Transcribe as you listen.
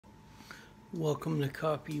Welcome to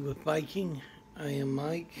Coffee with Viking. I am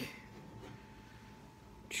Mike.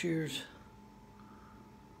 Cheers.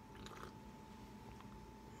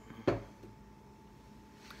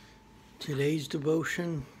 Today's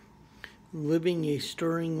devotion, Living a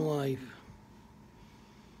Stirring Life.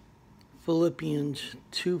 Philippians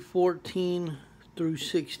 2:14 through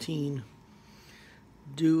 16.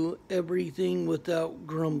 Do everything without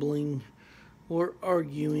grumbling or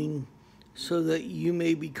arguing, so that you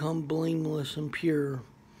may become blameless and pure,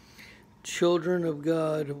 children of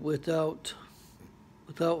God without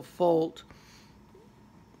fault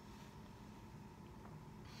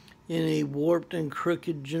in a warped and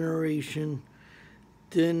crooked generation.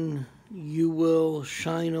 Then you will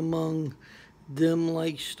shine among them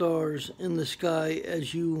like stars in the sky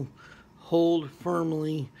as you hold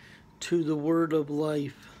firmly to the word of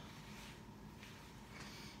life.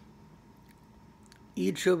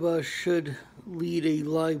 Each of us should lead a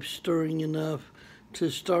life stirring enough to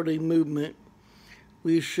start a movement.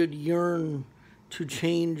 We should yearn to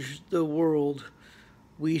change the world.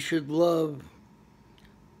 We should love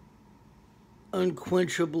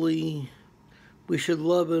unquenchably.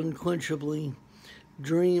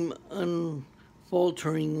 Dream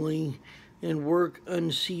unfalteringly, and work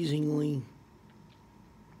unceasingly.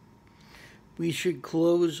 We should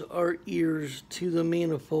close our ears to the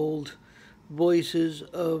manifold voices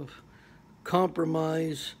of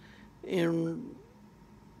compromise and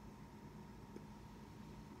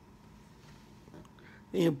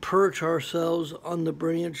perch ourselves on the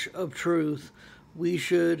branch of truth. We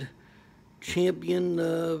should champion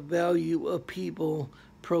the value of people,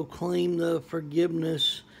 proclaim the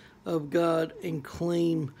forgiveness of God, and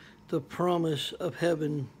claim the promise of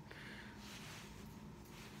heaven.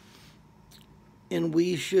 And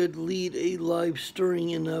we should lead a life stirring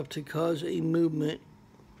enough to cause a movement.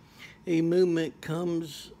 A movement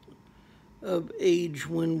comes of age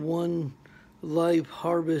when one life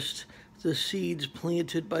harvests the seeds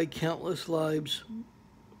planted by countless lives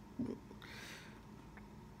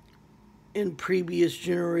in previous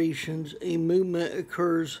generations. A movement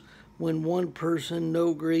occurs when one person,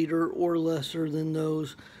 no greater or lesser than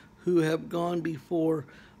those who have gone before,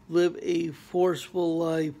 live a forceful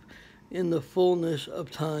life in the fullness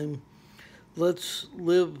of time. Let's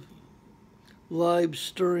live lives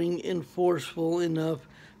stirring and forceful enough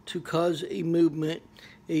to cause a movement.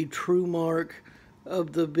 A true mark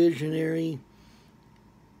of the visionary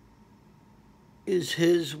is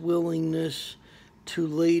his willingness to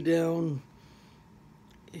lay down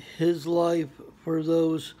his life for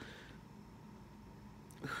those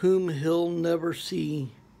whom he'll never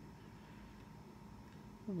see.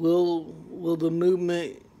 Will the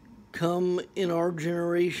movement come in our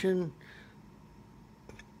generation?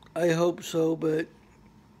 I hope so, but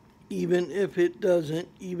even if it doesn't,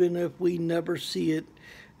 even if we never see it,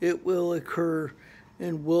 it will occur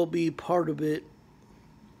and we'll be part of it.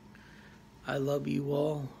 I love you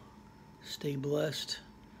all. Stay blessed.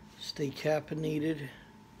 Stay caffeinated.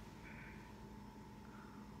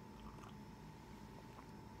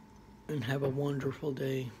 And have a wonderful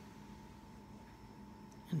day.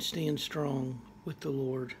 And stand strong with the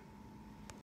Lord.